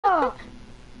forgot.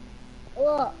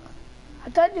 What? I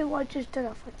don't know what I just done.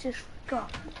 I just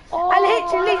forgot. Oh, And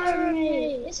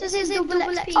literally. this is double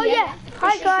XP. Oh yeah.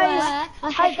 Hi guys.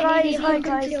 Hi guys. Hi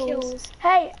kills. guys.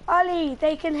 Hey Ollie,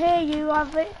 they can hear you. I'm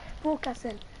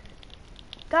broadcasting.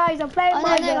 Guys, I'm playing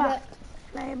Minecraft.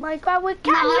 Playing Minecraft with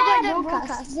Caleb. No, I don't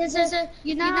broadcast. There's a,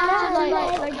 you know how to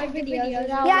like videos.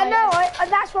 Yeah, I know.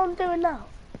 That's what I'm doing now.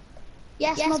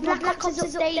 Yes, my Black Ops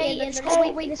is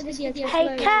updated. Wait, this video.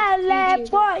 Hey Caleb,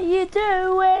 what you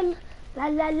doing? La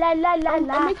la la la la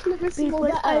la. I'm making this more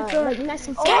better. Like nice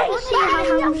and how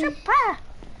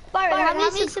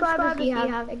many subscribers do you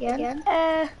have again?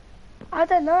 I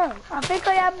don't know. I think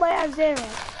I might have 0.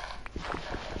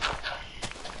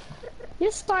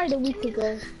 You started a week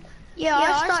ago. Yeah,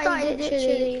 I started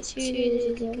literally 2 years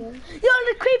ago. You're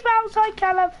the creeper outside,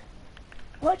 Caleb.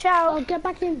 Watch out. Oh, get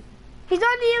back in. He's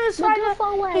on the other side of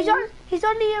he's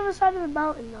on the other side of the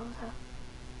mountain though. So.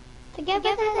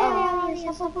 Together they are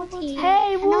unstoppable team.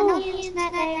 Hey, whoa.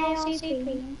 They are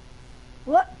supreme.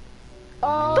 What?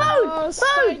 Oh,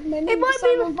 Boom! It might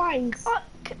be vines.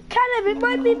 Caleb, it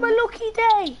might be my lucky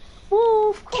day.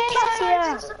 Wolf, come back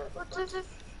here.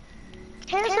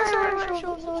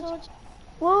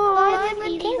 Whoa!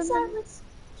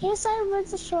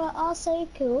 Kear's short are so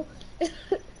cool.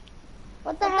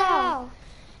 What the hell?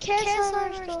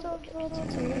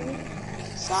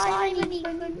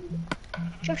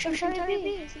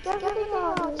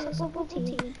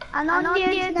 And on the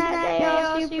internet they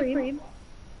are supreme.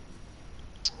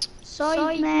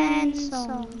 Soyman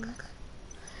song.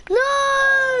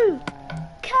 No!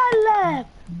 Caleb!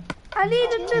 I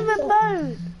need another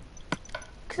bone.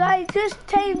 Cause I just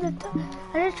tamed the dog.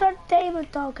 I just tried to tame a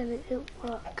dog and it didn't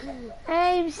work.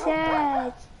 I'm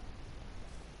sad.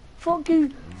 Fuck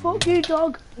you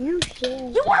dog. You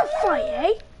should. You wanna fight,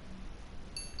 eh?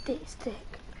 Dick stick.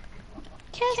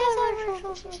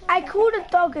 I called a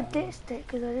dog a dick stick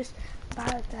because I just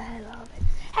battered the hell out of it.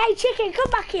 Hey chicken,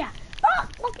 come back here.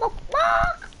 Bark, bark, bark,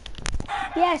 bark.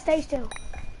 Yeah, stay still.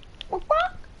 Bark,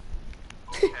 bark.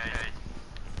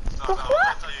 Bark,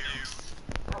 bark.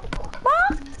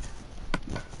 Bark.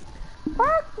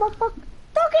 Bark, bark, bark.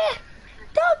 Doggy,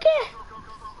 doggy.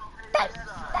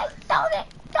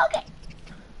 Doggy.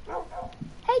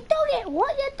 Hey doggy,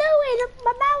 what you doing up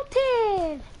my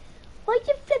mountain? What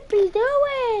you flippy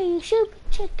doing, you stupid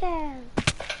chicken?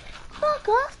 Fuck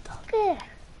off, doggy.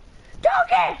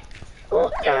 Doggy! Oh,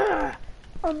 yeah.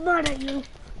 I'm mad at you.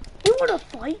 You wanna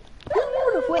fight? You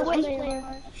wanna fight?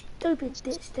 Stupid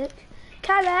dipstick.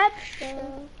 Caleb!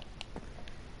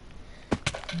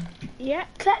 Yeah,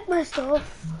 collect my stuff.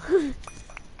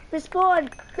 Respawn.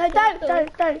 No, don't.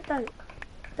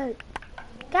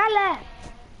 Caleb!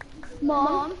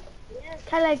 Mom?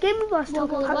 Caleb, give me my stuff.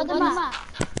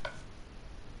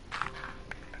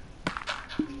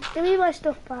 Give me my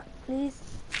stuff back, please.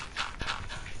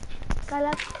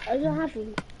 Caleb, I don't have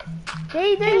any.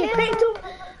 Hey, you picked up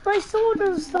my sword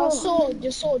and stuff. Oh,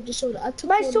 your sword. I took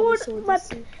my sword.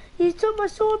 You took my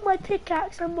sword, my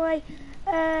pickaxe, and my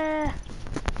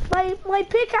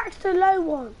pickaxe, the low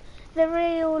one, the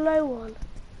real low one.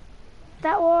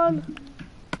 That one.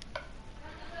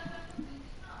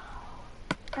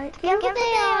 And the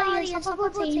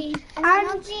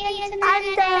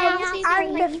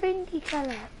thingy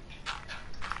colour.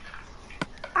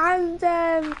 And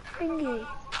thingy.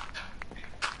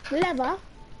 Leather?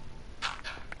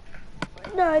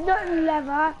 No, not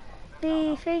leather.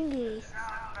 The thingy.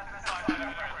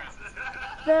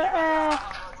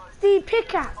 The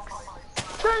pickaxe.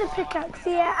 Not the pickaxe,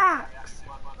 the axe.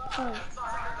 Oh.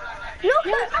 Look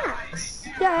at the axe.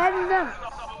 Yeah, I don't know.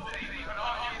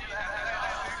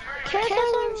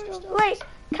 Wait,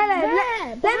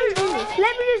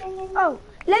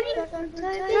 let me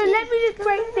just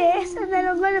break this and then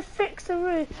I'm gonna fix the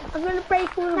roof. I'm gonna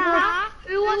break all the wood.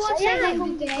 Who wants to play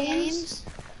home games?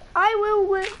 I will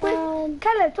with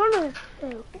Caleb, don't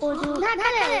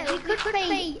we could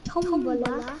play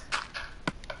Tombola.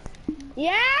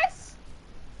 Yes?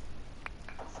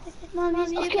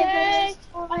 Okay.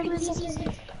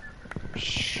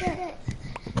 Shit.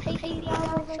 Hey,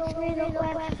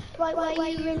 why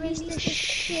you release this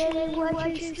shit and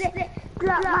what you slip?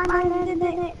 Drop my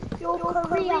internet, your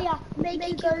career, make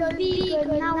you go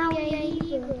vegan, now we ain't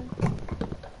vegan.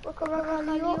 Look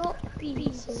around your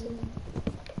pieces.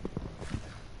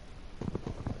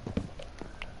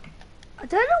 I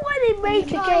don't know why they made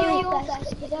the game.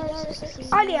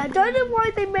 Ollie, I don't know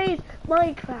why they made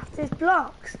Minecraft. There's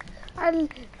blocks and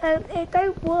it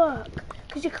don't work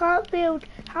because you can't build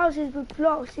houses with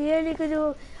blocks. You only can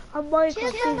do on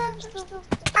Minecraft.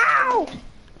 Ow!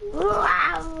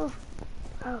 Wow!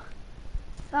 Oh,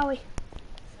 sorry.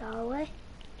 Zoe.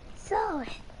 Zoe.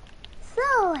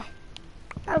 Zoe.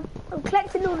 I'm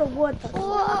collecting all the wood.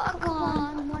 Oh, come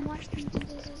on.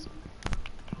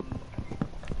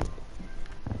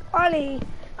 Ollie,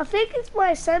 I think it's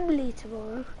my assembly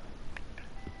tomorrow.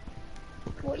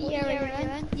 What year are you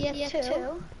in? Year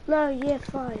 2? No, year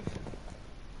 5.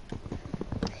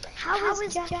 How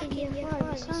is Jack in year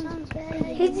 5? Sounds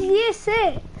very... He's year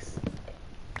 6.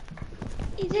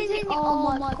 He's in...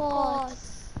 Oh my god.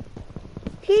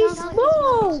 He's Sounds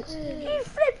small. like he's He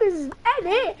flippers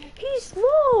edit. He's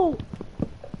small.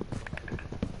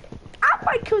 And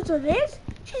my cousin is.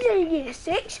 She's only year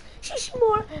 6. She's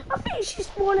small. I think she's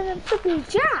smaller than flipping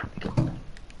Jack.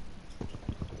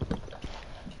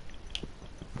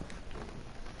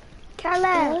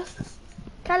 Caleb,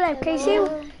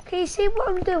 can you see what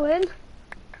I'm doing?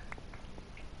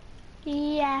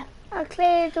 Yeah. I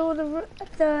cleared all the wood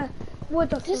off the roof.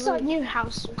 This is our new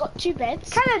house. We've got 2 beds.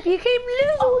 Caleb, you can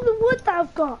lose all the wood that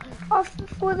I've got off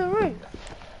for the roof.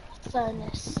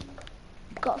 Furnace.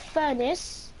 Got a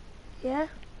furnace. Yeah.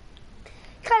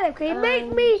 Caleb, can you make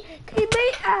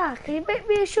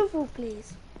me a shovel,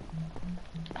 please?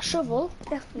 A shovel?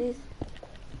 Yes, please.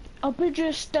 I'll build you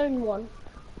a stone one.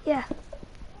 Yeah.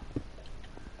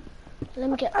 Let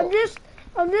me get. I'm just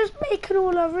making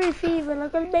all our roof even. I'm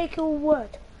gonna make it all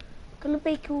wood. Because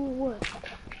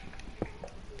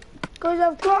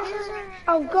I've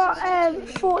got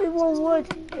 41 wood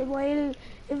in my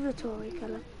inventory,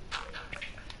 Caleb.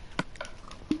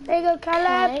 There you go,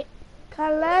 Caleb. Okay.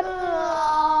 Caleb.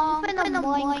 I'm in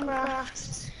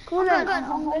Minecraft. Come on then. I'm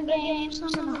Hunger Games.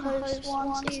 I'm gonna host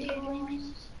 1, 2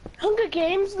 games. Hunger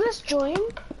Games. Let's join.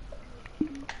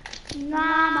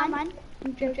 Nah, man.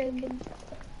 I'm joking.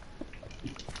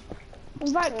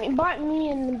 Invite me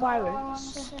and Byron.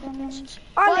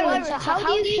 Byron, so how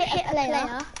do you hit a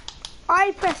player?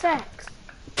 I press X.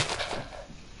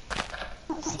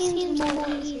 That seems more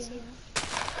easier.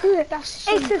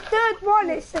 It's the third one.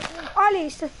 It's the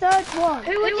third one.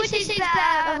 Who would you say is better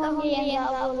at Hunger Games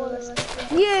out of all of us?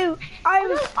 You. I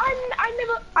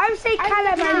would say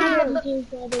Caleb and you.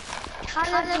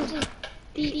 Caleb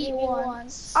beat me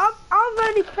once. I've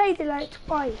only played it like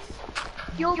twice.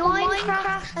 Your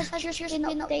Minecraft has just been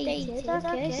updated.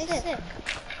 Okay, sick.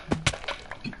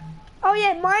 Oh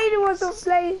yeah, mine was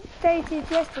updated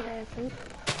yesterday, I think.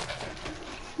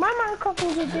 My Minecraft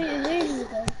was updated ages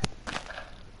ago.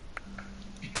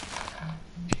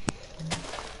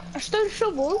 A stone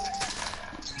shovel?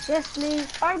 Yes, please.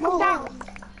 I'm down.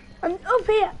 I'm up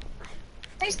here.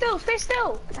 Stay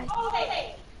still.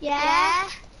 Okay. Yeah.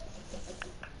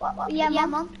 Yeah,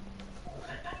 Mum.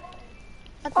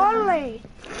 Ollie.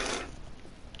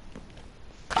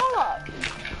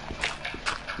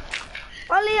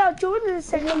 Ollie, I'll join in a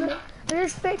second. I'm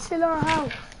just fixing our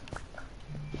house.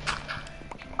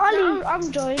 Ollie. No,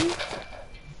 I'm joining.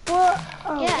 What?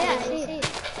 Oh, Yeah, I see.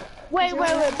 Wait,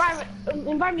 Byron,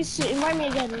 invite me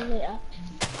again later.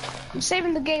 I'm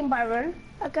saving the game, Byron.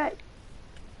 Okay.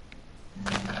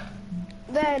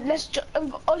 Then let's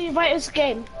Ollie invite us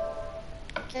again.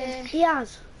 He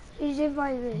has. He's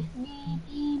invited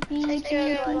me. Take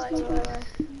care.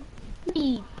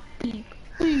 Beep.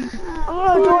 I'm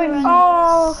gonna join.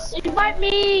 Oh, Invite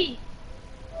me.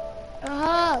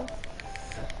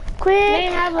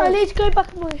 quick! I need to go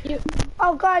back and work.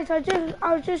 Oh, guys, I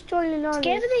was just joining on.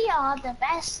 Give the yard the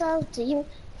best of you.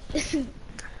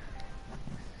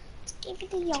 Give it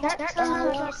the yard.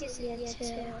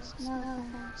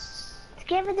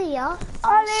 Give it the yard.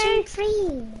 Ollie!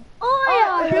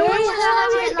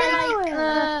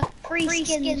 Free. Free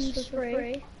skins for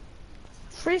free.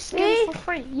 Free skins for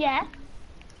free. Yeah.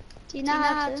 Do you know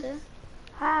how to?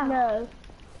 How? No.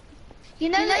 You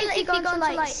know that if you go to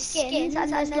like skins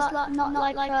and there's not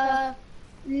like a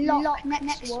lock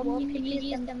next one, you can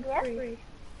use them for free.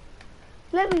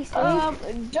 Let me see.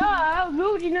 Duh, we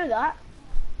already know that.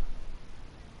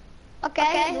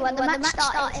 Okay, when the match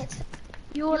started.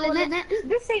 You all in it?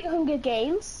 This ain't Hunger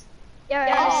Games.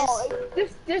 Yeah,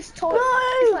 this toy.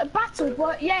 It's like battle,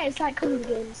 but yeah, it's like Hunger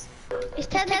Games. It's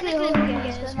technically Hunger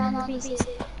Games, but not on the PC.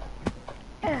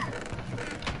 Yeah.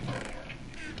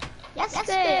 Yes,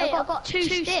 I've got 2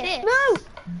 sticks. No!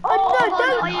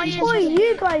 Don't!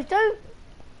 You guys, don't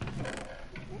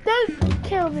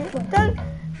kill me.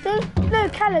 No,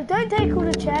 Caleb, don't take all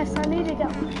the chests. I need to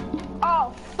get one.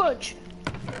 Oh, fudge.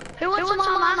 Who wants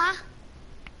some armor?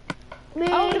 Me.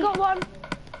 I already got one.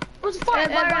 What's the fight?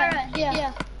 Byron.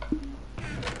 Yeah.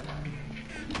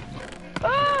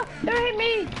 Oh, don't hit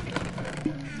me.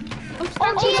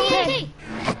 I'm TNT.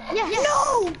 Yes.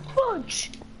 No,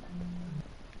 fudge.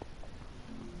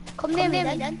 Come near me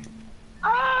then.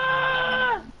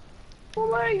 Ah! Oh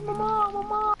my Oi,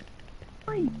 mama.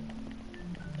 Oi.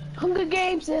 Hunger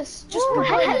Games, this. Just Oh, one.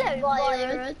 hello,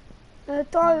 Byron.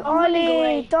 Don't,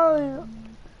 Ollie, don't.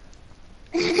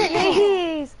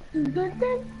 Please.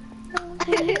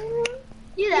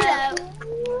 You know.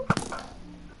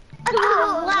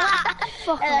 Hello.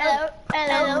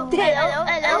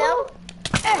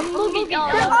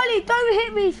 Ollie, don't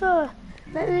hit me first.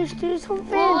 Let me just do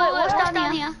something. What's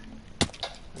down here?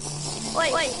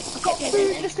 Wait. I've got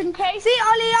food just in case. See,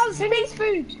 Ollie, Who needs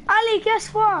food? Ollie,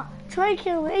 guess what? Try and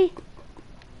kill me.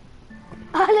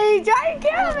 Ollie, try and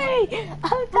kill me.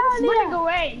 I'm down Running here.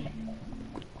 away.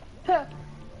 Huh.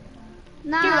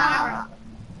 Nah.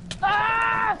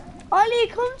 Ah! Ollie,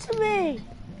 come to me.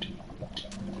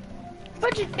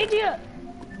 Budget idiot.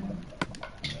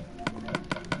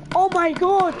 Oh my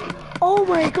god. Oh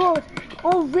my god.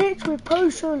 Oh, rich with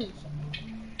potions.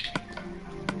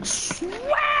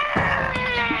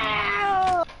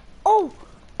 Wow! Oh,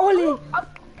 Ollie,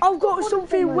 I've got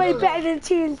something way better than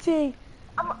TNT.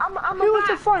 I'm Who wants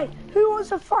to back. fight? Who wants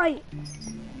to fight?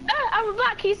 I'm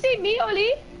back. Can you see me,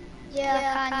 Ollie?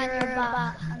 Yeah, I can. You're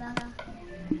back.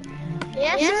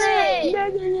 Yes.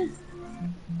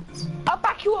 I'll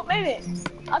back you up, maybe.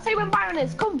 I'll tell you when Byron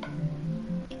is. Come.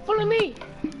 Follow me.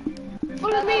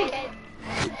 Follow me.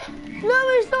 No,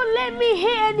 it's not letting me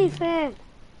hit anything.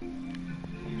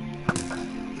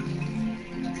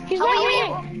 He's right here.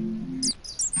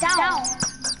 Down.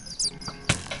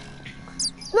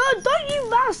 No, don't you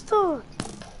bastard.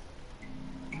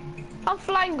 I'm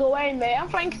flying away, mate. I'm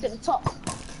flying to the top.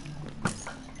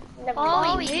 Never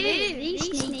Oh, mind. you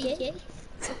sneaky.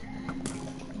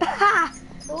 Ha!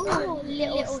 Oh,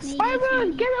 little sneaky.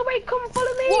 Byron, get away. Come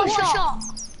follow me. What shot?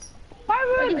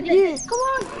 Byron, Yeah. come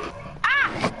on.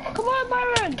 Ah! Come on,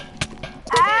 Byron.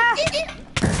 Ah!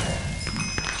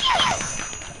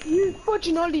 You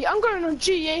fudging Ollie. I'm going on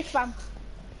GA, fam.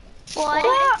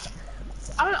 What?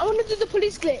 I want to do the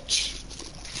police glitch.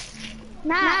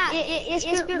 Nah, it's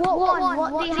good.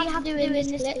 What do you have to do in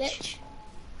this glitch?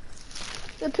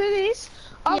 The police?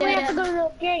 Oh, we Yeah. have to go to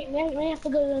the game. We have to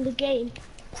go to the game.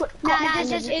 Nah, it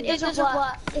doesn't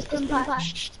work. It's been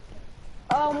patched.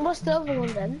 What's the other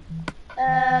one then?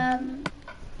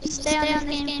 Stay on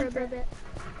this game for a bit.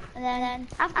 And then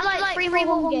after like 3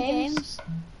 more games,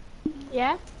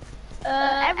 Yeah?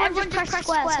 everyone just press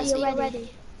square so you're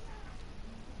ready.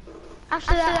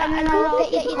 After that, and then I'll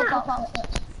get you the pop-up.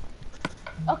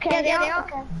 Okay. Yeah, they are.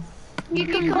 Okay. You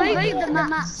can complete the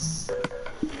maps.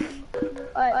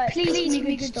 Alright, please give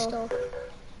me good stuff.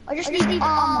 I just need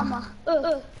armor.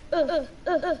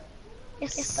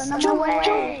 Yes, I'm on my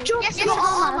way. Jump. Yes,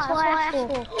 armor, that's what I asked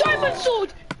for. Diamond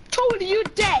sword! Totally, you're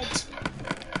dead.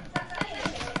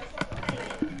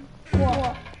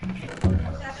 What?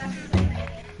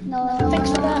 No.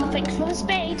 Thanks for the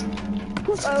spade.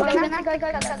 Who's Go.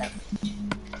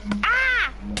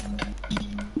 Ah!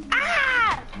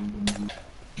 Ah!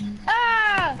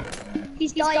 Ah!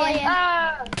 He's dying.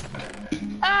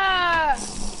 Ah!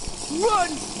 Run!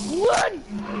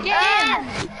 Get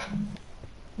him!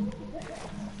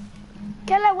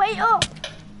 Kella, wait up.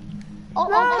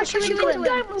 I'll push you into him.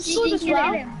 Diamond You sword can as get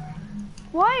well. him.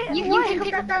 Why? You why? can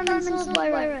pick up diamond sword,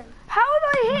 Byron. How am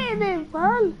I hitting him,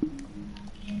 man?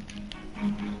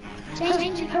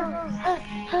 Change your clothes.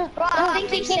 Right, I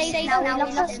think he's safe now. We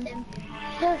lost him.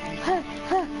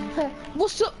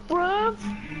 What's up, bruv?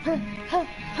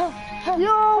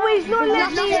 You're always not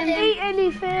letting Lost me him. eat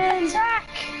anything. Attack!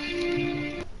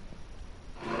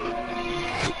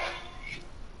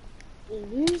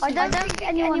 I don't think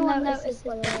anyone noticed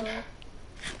it.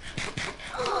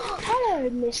 Hello,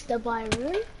 Mr.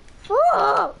 Byron.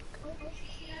 Fuck!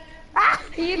 Ah!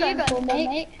 Who you going for,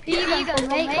 mate? Who you going for,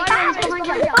 mate? Ah! Byron's behind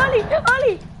you.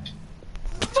 Ollie!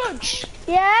 Fudge!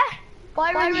 Yeah?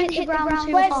 Byron hit the ground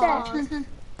too Where's hard.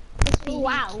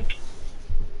 Wow.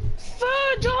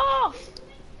 Fudge off!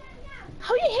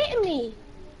 How are you hitting me?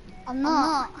 I'm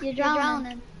not. You're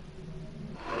drowning.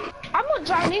 I'm not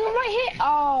drowning, I'm right here.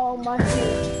 Oh, my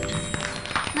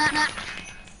feet. Nah.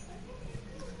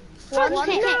 Fudge, One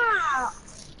hit. nah!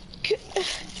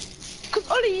 Cause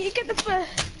Ollie, you get the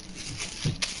first.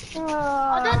 I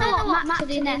don't know what map to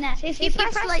do next. If you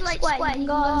press like square, you can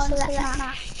go on to that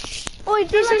map. Oi,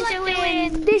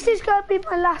 doing- this is going to be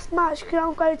my last match because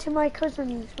I'm going to my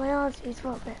cousin's, my auntie's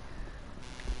for a bit.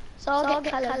 So I'll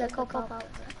get colour cop out.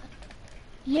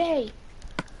 Yay.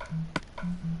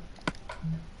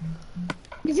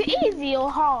 Is it easy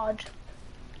or hard?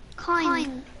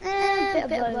 Kind. Bit of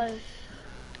both.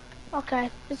 Okay,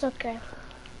 it's okay.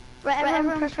 Right,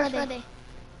 everyone press ready.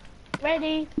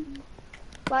 Ready?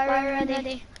 Byron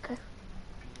ready. Okay.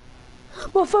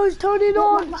 My phone's turning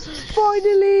on.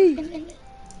 Finally.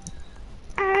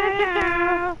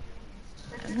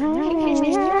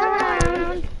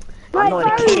 I'm not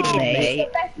a kid, mate.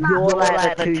 You're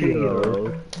like a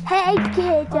 2-year-old. Hey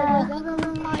kid.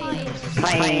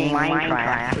 Playing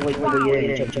Minecraft. What are you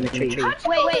doing? Jumping the tree.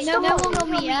 Wait, no one on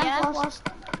me, yeah?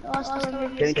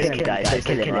 Don't kill him, guys. Don't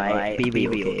kill him, right? Be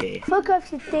real here. Fuck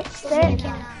off, you dick stick.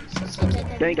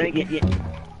 Don't get.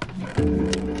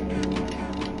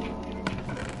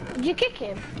 Did you kick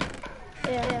him?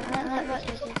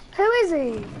 Who is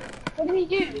he? What did he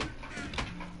do?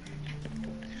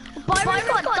 Byron's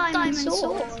got a diamond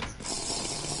sword.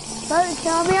 Don't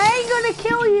kill me. I ain't gonna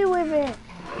kill you with it.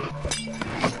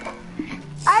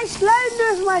 I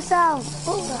slandered myself.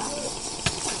 Fuck that.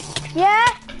 Yeah?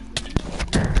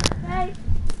 Hey.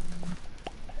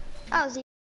 That was